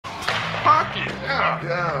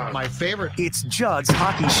My favorite. It's Judd's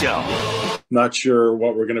Hockey Show. Not sure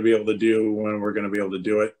what we're going to be able to do, when we're going to be able to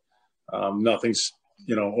do it. Nothing's,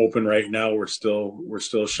 open right now. We're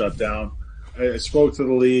still shut down. I spoke to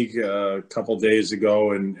the league a couple days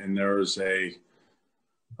ago, and there was a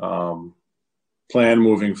plan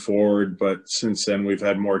moving forward. But since then, we've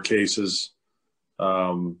had more cases,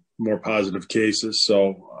 more positive cases.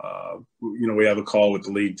 So, we have a call with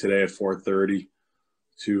the league today at 4:30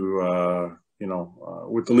 to,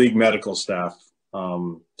 with the league medical staff.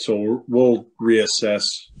 So we'll reassess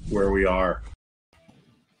where we are.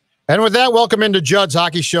 And with that, welcome into Judd's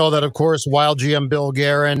Hockey Show. That, of course, Wild GM Bill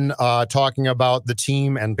Guerin talking about the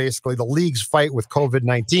team and basically the league's fight with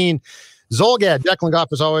COVID-19. Zolgad, Declan Goff,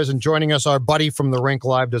 as always, and joining us, our buddy from the Rink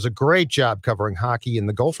Live, does a great job covering hockey and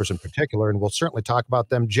the Gophers in particular, and we'll certainly talk about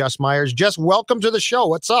them. Jess Myers. Jess, welcome to the show.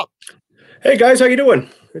 What's up? Hey guys, how you doing?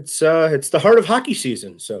 It's the heart of hockey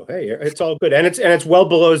season, so hey, it's all good, and it's well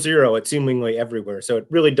below zero. It's seemingly everywhere, so it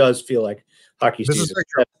really does feel like hockey season. This is very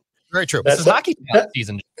true. Very true. This is hockey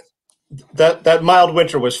season. That mild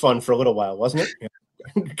winter was fun for a little while, wasn't it?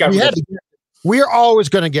 Yeah. We're always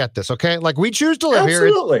going to get this, okay? Like, we choose to live here.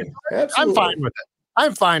 Absolutely. I'm fine with it.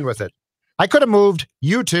 I'm fine with it. I could have moved.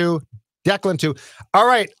 You too. Declan too. All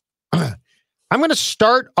right. I'm going to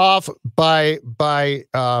start off by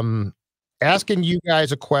asking you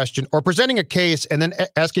guys a question, or presenting a case and then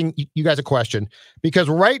asking you guys a question, because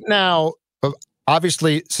right now,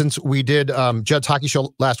 obviously, since we did Judd's Hockey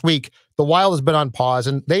Show last week, the Wild has been on pause,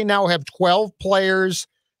 and they now have 12 players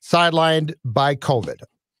sidelined by COVID.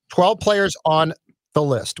 12 players on the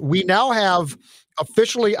list. We now have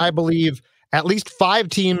officially, I believe, at least 5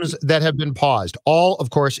 teams that have been paused. All, of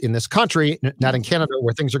course, in this country, not in Canada,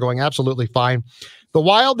 where things are going absolutely fine. The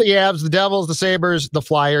Wild, the Avs, the Devils, the Sabres, the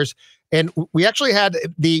Flyers. And we actually had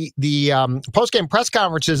the post-game press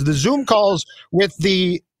conferences, the Zoom calls with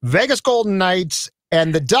the Vegas Golden Knights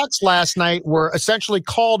and the Ducks last night were essentially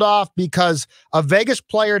called off because a Vegas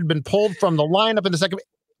player had been pulled from the lineup in the second.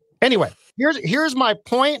 Anyway, here's my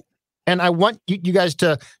point, and I want you guys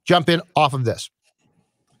to jump in off of this.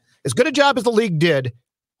 As good a job as the league did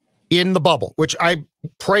in the bubble, which I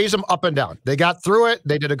praise them up and down. They got through it.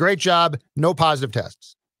 They did a great job. No positive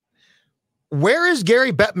tests. Where is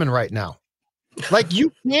Gary Bettman right now? Like,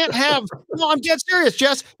 you can't have, no, I'm dead serious,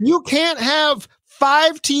 Jess. You can't have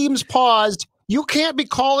 5 teams paused. You can't be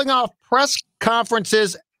calling off press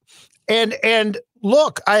conferences. And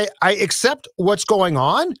look, I accept what's going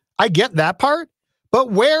on. I get that part.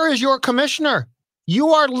 But where is your commissioner? You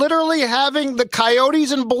are literally having the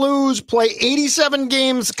Coyotes and Blues play 87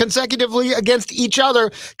 games consecutively against each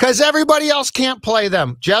other because everybody else can't play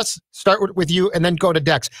them. Jess, start with you and then go to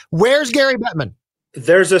Dex. Where's Gary Bettman?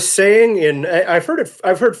 There's a saying I've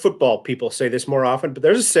heard football people say this more often, but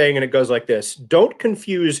there's a saying and it goes like this: don't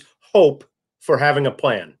confuse hope for having a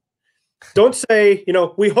plan. Don't say,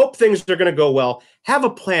 we hope things are going to go well. Have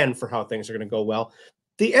a plan for how things are going to go well.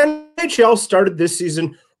 The NHL started this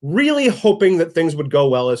season really hoping that things would go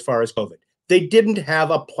well as far as COVID. They didn't have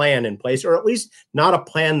a plan in place, or at least not a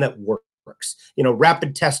plan that works.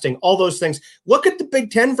 Rapid testing, all those things. Look at the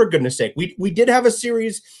Big Ten, for goodness sake. We did have a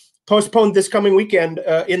series postponed this coming weekend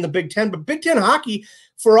in the Big Ten, but Big Ten hockey,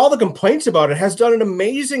 for all the complaints about it, has done an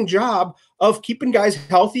amazing job of keeping guys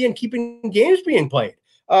healthy and keeping games being played.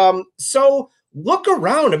 So look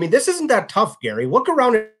around. I mean, this isn't that tough, Gary. Look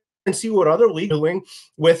around and see what other leagues are doing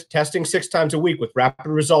with testing 6 times a week, with rapid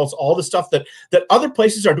results, all the stuff that other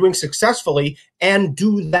places are doing successfully, and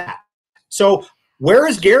do that. So where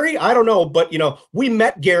is Gary? I don't know. But, we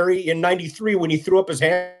met Gary in '93 when he threw up his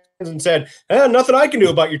hands and said, nothing I can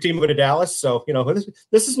do about your team going to Dallas. So,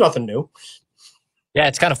 this is nothing new. Yeah,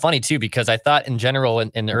 it's kind of funny, too, because I thought in general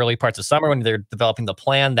in the early parts of summer when they're developing the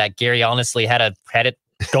plan that Gary honestly had it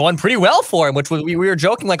going pretty well for him, which was, we were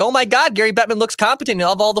joking like, oh my God, Gary Bettman looks competent.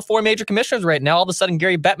 Of all the 4 major commissioners right now, all of a sudden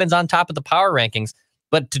Gary Bettman's on top of the power rankings.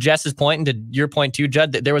 But to Jess's point, and to your point too,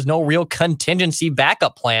 Judd, that there was no real contingency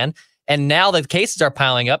backup plan. And now the cases are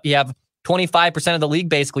piling up. You have 25% of the league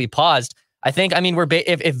basically paused. I think,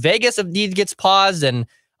 if Vegas indeed gets paused and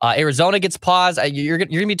Arizona gets paused, you're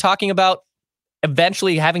going to be talking about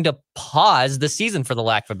eventually having to pause the season, for the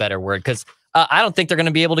lack of a better word, because I don't think they're going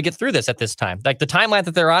to be able to get through this at this time. Like, the timeline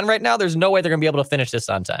that they're on right now, there's no way they're going to be able to finish this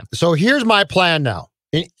on time. So here's my plan now.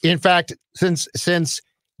 In fact, since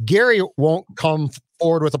Gary won't come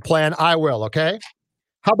forward with a plan, I will, okay?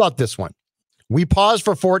 How about this one? We pause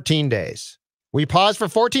for 14 days. We pause for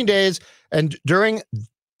 14 days, and during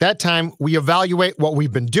that time, we evaluate what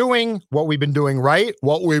we've been doing right,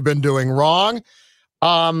 what we've been doing wrong,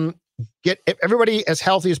 get everybody as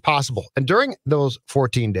healthy as possible. And during those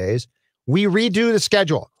 14 days, we redo the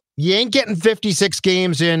schedule. You ain't getting 56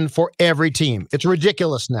 games in for every team. It's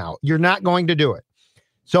ridiculous now. You're not going to do it.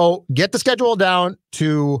 So get the schedule down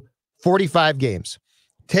to 45 games.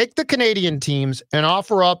 Take the Canadian teams and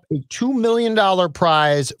offer up a $2 million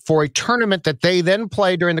prize for a tournament that they then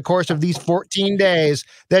play during the course of these 14 days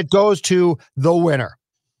that goes to the winner.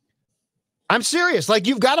 I'm serious. Like,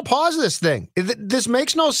 you've got to pause this thing. This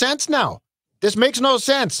makes no sense now. This makes no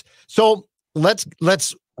sense. So let's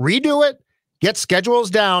redo it, get schedules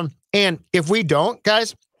down. And if we don't,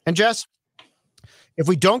 guys and Jess, if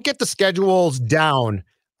we don't get the schedules down,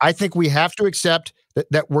 I think we have to accept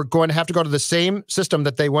that we're going to have to go to the same system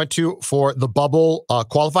that they went to for the bubble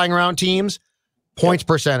qualifying round teams, points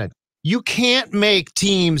percentage. You can't make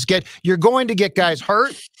teams you're going to get guys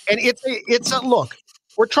hurt. And it's a look,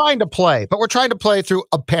 we're trying to play, but we're trying to play through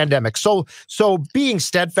a pandemic. So being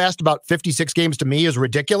steadfast about 56 games to me is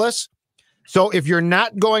ridiculous. So if you're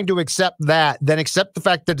not going to accept that, then accept the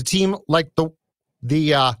fact that a team like the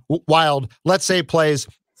Wild, let's say, plays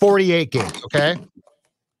 48 games, okay?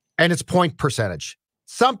 And it's point percentage.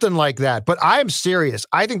 Something like that. But I'm serious.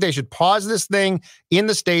 I think they should pause this thing in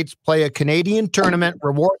the States, play a Canadian tournament,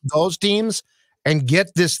 reward those teams, and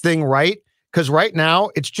get this thing right. Because right now,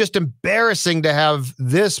 it's just embarrassing to have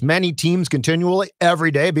this many teams continually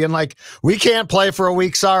every day being like, we can't play for a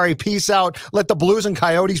week. Sorry. Peace out. Let the Blues and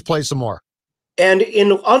Coyotes play some more. And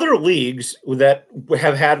in other leagues that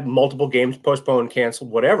have had multiple games postponed, canceled,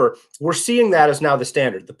 whatever, we're seeing that as now the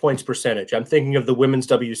standard, the points percentage. I'm thinking of the women's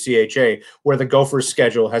WCHA, where the Gophers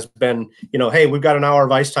schedule has been, hey, we've got an hour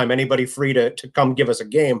of ice time. Anybody free to come give us a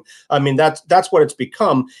game? I mean, that's what it's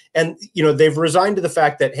become. And, they've resigned to the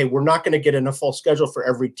fact that, hey, we're not going to get in a full schedule for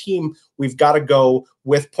every team. We've got to go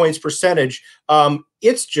with points percentage.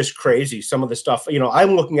 It's just crazy, some of the stuff.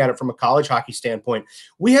 I'm looking at it from a college hockey standpoint.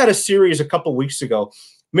 We had a series a couple weeks ago.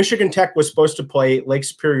 Michigan Tech was supposed to play Lake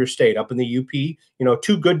Superior State up in the UP,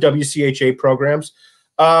 two good WCHA programs.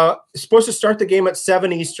 Supposed to start the game at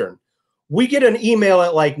 7 Eastern. We get an email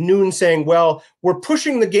at like noon saying, well, we're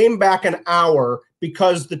pushing the game back an hour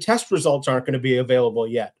because the test results aren't going to be available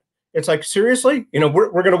yet. It's like, seriously? We're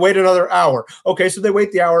going to wait another hour. Okay, so they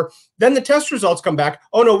wait the hour. Then the test results come back.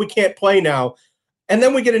 Oh, no, we can't play now. And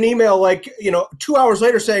then we get an email 2 hours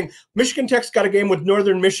later saying Michigan Tech's got a game with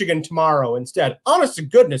Northern Michigan tomorrow instead. Honest to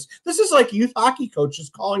goodness, this is like youth hockey coaches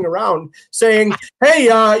calling around saying, hey,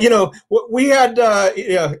 we had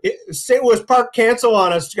St. Louis Park cancel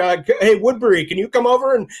on us. Hey, Woodbury, can you come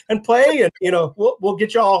over and play? And, we'll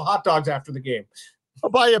get you all hot dogs after the game. I'll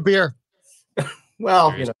buy you a beer.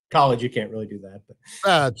 Well, college, you can't really do that.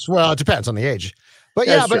 But. Well, it depends on the age. But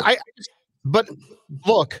yeah, but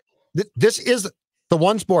look, this is the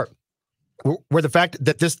one sport where the fact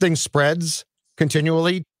that this thing spreads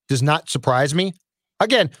continually does not surprise me.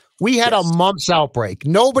 Again, we had a mumps outbreak.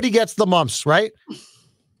 Nobody gets the mumps, right?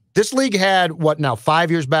 This league had 4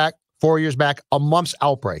 years back, a mumps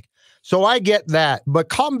outbreak. So I get that, but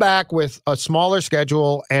come back with a smaller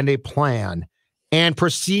schedule and a plan and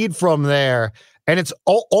proceed from there. And it's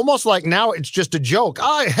almost like now it's just a joke.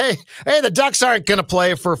 Oh, hey, the Ducks aren't going to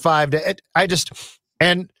play for 5 days.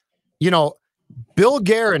 Bill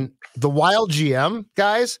Guerin, the Wild GM,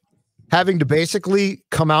 guys, having to basically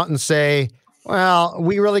come out and say, well,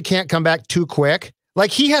 we really can't come back too quick.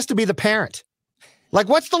 Like, he has to be the parent. Like,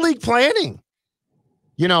 what's the league planning?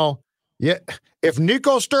 If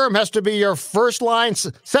Nico Sturm has to be your first line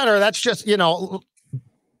center, that's just,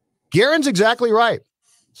 Guerin's exactly right.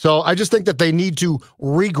 So I just think that they need to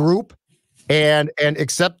regroup and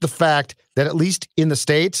accept the fact that at least in the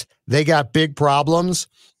States, they got big problems.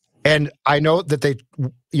 And I know that they,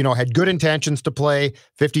 had good intentions to play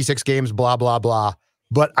 56 games, blah, blah, blah.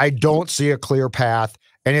 But I don't see a clear path.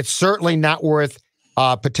 And it's certainly not worth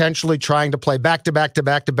potentially trying to play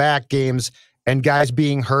back-to-back games and guys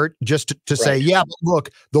being hurt just to say, yeah, but look,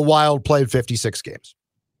 the Wild played 56 games.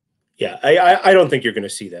 Yeah, I don't think you're going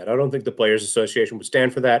to see that. I don't think the Players Association would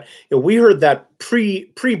stand for that. We heard that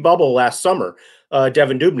pre-bubble last summer.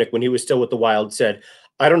 Devin Dubnyk, when he was still with the Wild, said,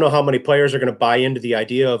 I don't know how many players are going to buy into the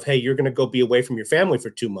idea of, hey, you're going to go be away from your family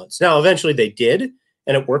for 2 months. Now, eventually they did,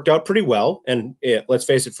 and it worked out pretty well. And let's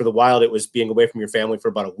face it, for the Wild, it was being away from your family for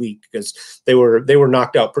about a week because they were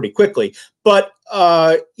knocked out pretty quickly. But,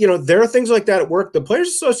 there are things like that at work. The Players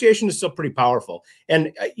Association is still pretty powerful.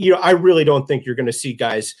 And, I really don't think you're going to see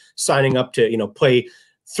guys signing up to, play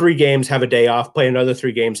 3 games, have a day off, play another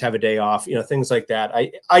 3 games, have a day off, things like that.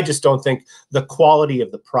 I just don't think the quality of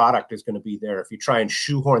the product is going to be there if you try and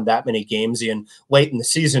shoehorn that many games in late in the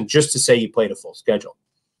season just to say you played a full schedule.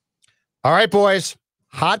 All right, boys.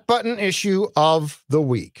 Hot button issue of the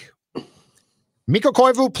week. Mikko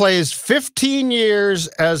Koivu plays 15 years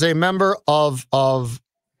as a member of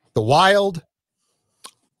the Wild.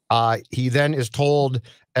 He then is told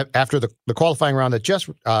after the qualifying round that Jess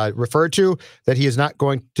referred to that he is not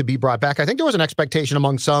going to be brought back. I think there was an expectation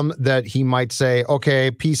among some that he might say,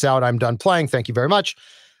 okay, peace out, I'm done playing, thank you very much.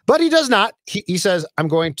 But he does not. He says, I'm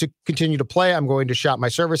going to continue to play. I'm going to shop my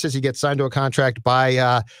services. He gets signed to a contract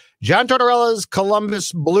by John Tortorella's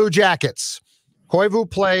Columbus Blue Jackets.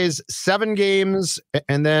 Koivu plays 7 games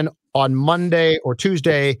and then on Monday or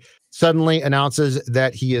Tuesday suddenly announces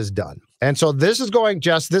that he is done. And so this is going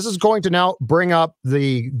to now bring up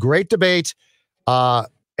the great debate. And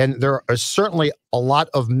there are certainly a lot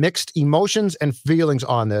of mixed emotions and feelings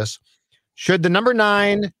on this. Should the number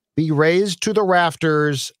 9 be raised to the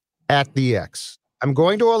rafters at the X? I'm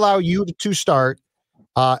going to allow you to start,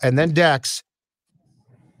 and then Dex.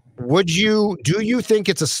 Do you think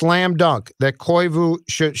it's a slam dunk that Koivu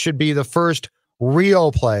should be the first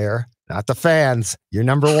real player, not the fans, you're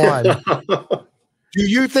number 1. Do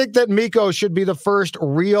you think that Mikko should be the first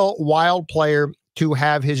real Wild player to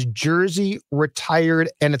have his jersey retired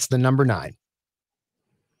and it's the number 9?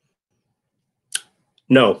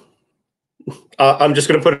 No. I'm just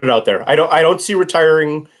going to put it out there. I don't see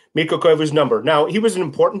retiring Mikko Koivu's number. Now, he was an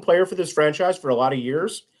important player for this franchise for a lot of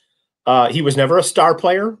years. He was never a star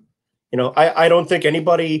player. You know, I don't think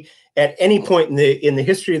anybody at any point in the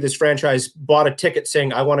history of this franchise bought a ticket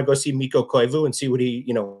saying, I want to go see Mikko Koivu and see what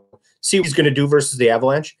he's going to do versus the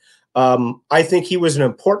Avalanche. I think he was an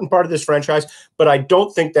important part of this franchise, but I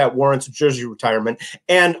don't think that warrants a jersey retirement.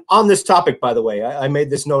 And on this topic, by the way, I made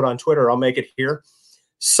this note on Twitter. I'll make it here.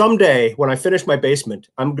 Someday, when I finish my basement,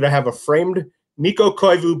 I'm going to have a framed Mikko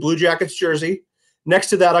Koivu Blue Jackets jersey. Next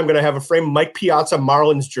to that, I'm going to have a framed Mike Piazza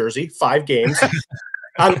Marlins jersey, 5 games.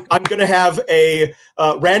 I'm going to have a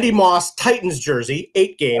Randy Moss Titans jersey,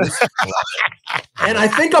 8 games. And I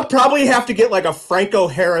think I'll probably have to get like a Franco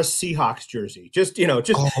Harris Seahawks jersey. Just lined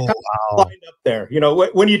up there. You know,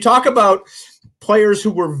 when you talk about players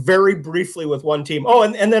who were very briefly with one team. Oh,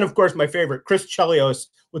 and then, of course, my favorite, Chris Chelios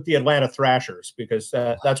with the Atlanta Thrashers, because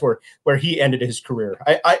that's where he ended his career.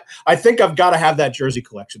 I think I've got to have that jersey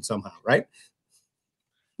collection somehow, right?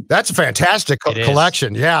 That's a fantastic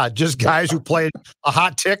collection. Yeah, just guys who played a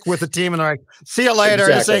hot tick with the team and they're like, see you later.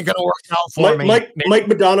 Exactly. This ain't going to work out for me. Mike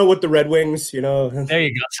Madonna with the Red Wings, you know. There you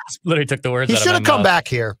go. Literally took the words He out of should my have come mouth. back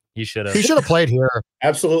here. He should have. He should have played here.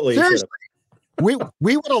 Absolutely. Seriously. We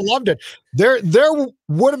would have loved it. There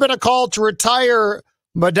would have been a call to retire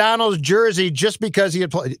Madonna's jersey just because he had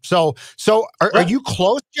played. So are you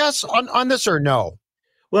close, Jess, on this or no?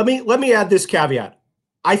 Let me add this caveat.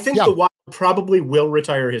 I think the Wild probably will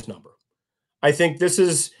retire his number. I think this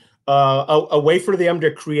is a way for them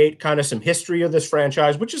to create kind of some history of this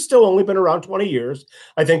franchise, which has still only been around 20 years.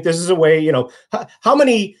 I think this is a way, you know, how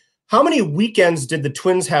many weekends did the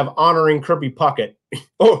Twins have honoring Kirby Puckett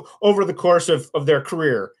over the course of their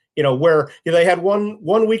career? You know, where they had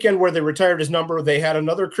one weekend where they retired his number. They had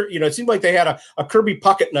another, you know, it seemed like they had a Kirby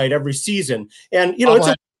Puckett night every season. And, you know,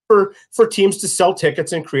 it's for teams to sell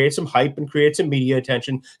tickets and create some hype and create some media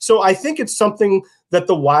attention. So I think it's something that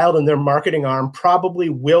the Wild and their marketing arm probably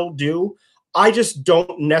will do. I just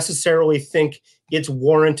don't necessarily think it's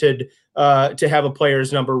warranted to have a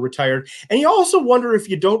player's number retired. And you also wonder if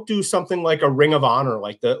you don't do something like a Ring of Honor,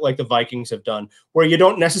 like the Vikings have done, where you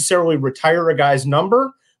don't necessarily retire a guy's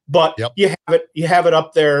number, but you have it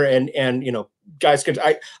up there, and you know, guys can.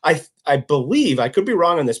 I believe, I could be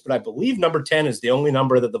wrong on this, but I believe number 10 is the only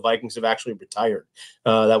number that the Vikings have actually retired.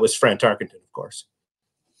 That was Fran Tarkenton, of course.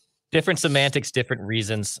 Different semantics, different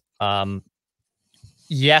reasons.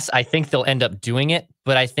 Yes, I think they'll end up doing it,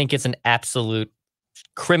 but I think it's an absolute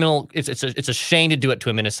criminal. It's a shame to do it to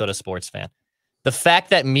a Minnesota sports fan. The fact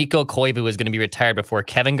that Mikko Koivu is going to be retired before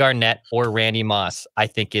Kevin Garnett or Randy Moss, I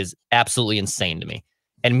think, is absolutely insane to me.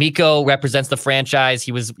 And Mikko represents the franchise.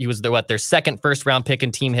 He was their second first round pick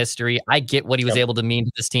in team history. I get what he was able to mean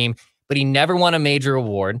to this team, but he never won a major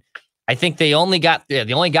award. I think they only got to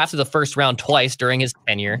the first round twice during his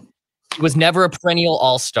tenure. He was never a perennial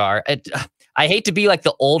all-star. I hate to be like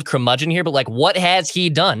the old curmudgeon here, but like, what has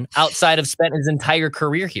he done outside of spent his entire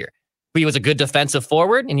career here? He was a good defensive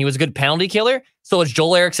forward and he was a good penalty killer. So is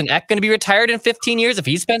Joel Eriksson Ek going to be retired in 15 years if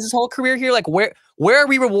he spends his whole career here? Like, where are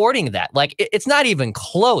we rewarding that? Like, it's not even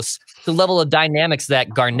close to the level of dynamics that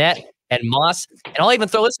Garnett and Moss, and I'll even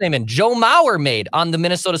throw this name in, Joe Mauer made on the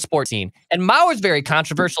Minnesota sports team. And Mauer's very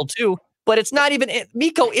controversial too, but it's not even,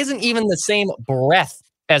 Mikko isn't even the same breath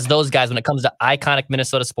as those guys when it comes to iconic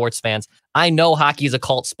Minnesota sports fans. I know hockey is a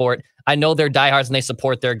cult sport. I know they're diehards and they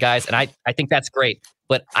support their guys, and I think that's great.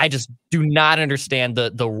 But I just do not understand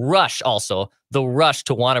the rush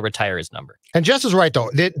to want to retire his number. And Jess is right, though.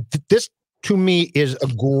 This, to me, is a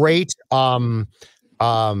great jumping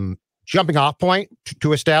off point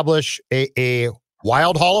to establish a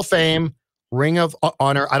Wild Hall of Fame, Ring of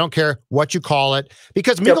Honor. I don't care what you call it,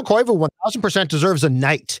 because Mikko Koivu 1000% deserves a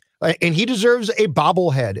night, and he deserves a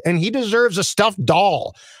bobblehead, and he deserves a stuffed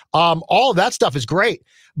doll. All of that stuff is great.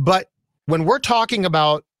 But when we're talking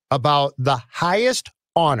about the highest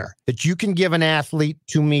honor that you can give an athlete,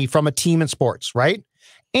 to me, from a team in sports, right?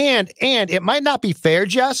 And it might not be fair,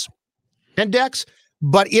 Jess and Dex,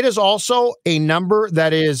 but it is also a number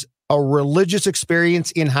that is a religious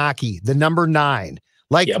experience in hockey, the number 9.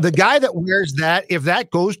 Like the guy that wears that, if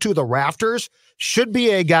that goes to the rafters, should be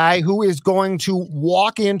a guy who is going to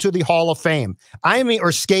walk into the Hall of Fame. I mean,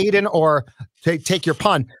 or skate in, or take your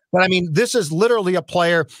pun. But I mean, this is literally a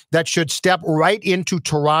player that should step right into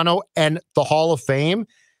Toronto and the Hall of Fame.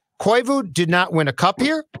 Koivu did not win a cup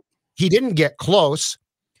here. He didn't get close.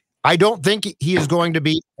 I don't think he is going to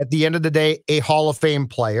be, at the end of the day, a Hall of Fame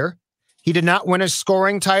player. He did not win a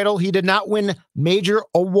scoring title. He did not win major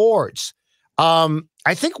awards.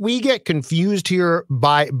 I think we get confused here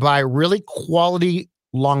by really quality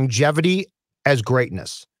longevity as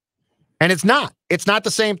greatness. And it's not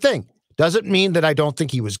the same thing. Doesn't mean that I don't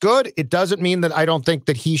think he was good. It doesn't mean that I don't think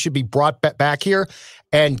that he should be brought back here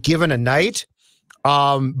and given a night.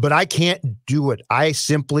 But I can't do it. I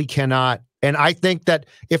simply cannot. And I think that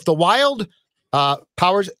if the Wild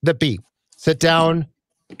powers that be sit down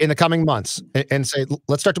in the coming months and say,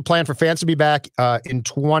 let's start to plan for fans to be back in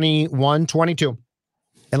 21, 22,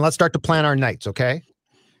 and let's start to plan our nights, okay?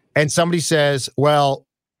 And somebody says, well,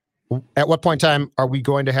 at what point in time are we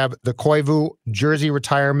going to have the Koivu jersey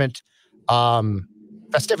retirement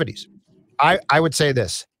festivities? I would say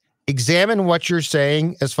this. Examine what you're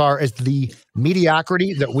saying as far as the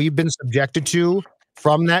mediocrity that we've been subjected to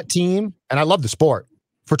from that team. And I love the sport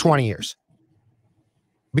for 20 years.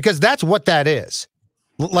 Because that's what that is.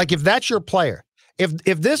 Like, if that's your player,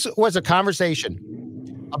 if this was a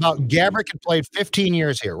conversation about Gaborik had played 15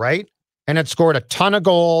 years here, right? And had scored a ton of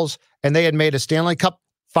goals and they had made a Stanley Cup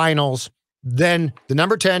finals, then the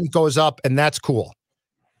number 10 goes up and that's cool.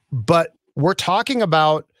 But we're talking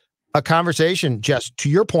about a conversation, just to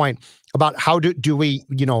your point, about how do we,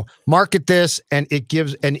 market this, and it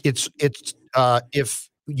gives, and it's if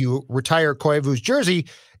you retire Koivu's jersey,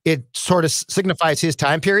 it sort of signifies his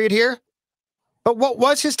time period here. But what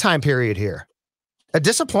was his time period here? A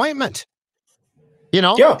disappointment.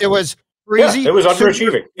 It was crazy. Yeah, it was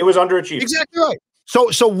underachieving. It was underachieving. Exactly right.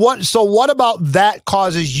 So what about that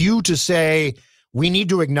causes you to say we need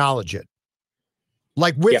to acknowledge it?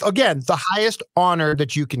 Like again, the highest honor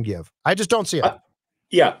that you can give. I just don't see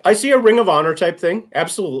it. I see a Ring of Honor type thing.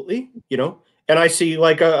 Absolutely. And I see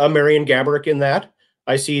like a Marian Gaborik in that.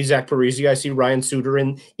 I see Zach Parise. I see Ryan Suter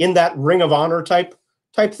in that Ring of Honor type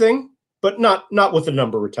thing, but not with a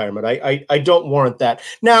number retirement. I don't warrant that.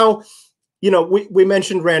 Now, we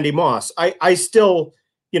mentioned Randy Moss. I still,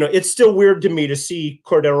 it's still weird to me to see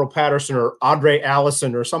Cordero Patterson or Andre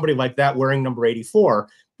Allison or somebody like that wearing number 84,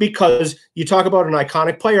 because you talk about an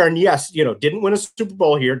iconic player, and yes, didn't win a Super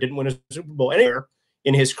Bowl here, didn't win a Super Bowl anywhere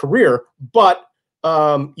in his career, but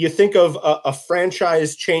you think of a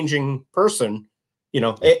franchise-changing person,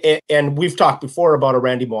 and we've talked before about a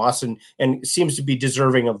Randy Moss, and seems to be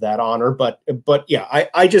deserving of that honor, but yeah,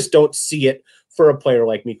 I just don't see it for a player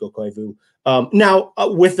like Mikko Koivu. Now,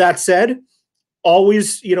 with that said,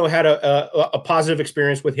 always, had a positive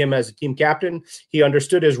experience with him as a team captain. He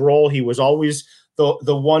understood his role. He was always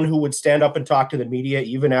the one who would stand up and talk to the media,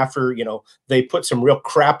 even after, they put some real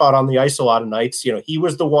crap out on the ice a lot of nights. He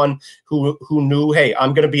was the one who knew, hey,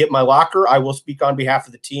 I'm going to be at my locker. I will speak on behalf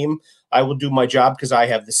of the team. I will do my job because I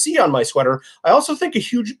have the C on my sweater. I also think a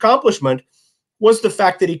huge accomplishment was the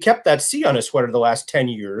fact that he kept that C on his sweater the last 10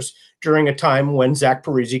 years during a time when Zach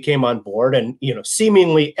Parise came on board, and,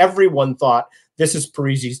 seemingly everyone thought this is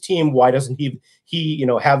Parise's team. Why doesn't he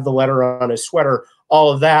have the letter on his sweater? All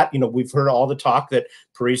of that, we've heard all the talk that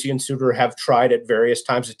Parise and Suter have tried at various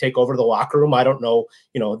times to take over the locker room. I don't know,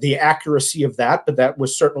 the accuracy of that, but that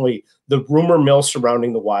was certainly the rumor mill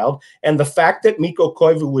surrounding the Wild. And the fact that Mikko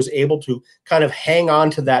Koivu was able to kind of hang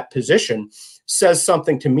on to that position says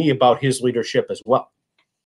something to me about his leadership as well.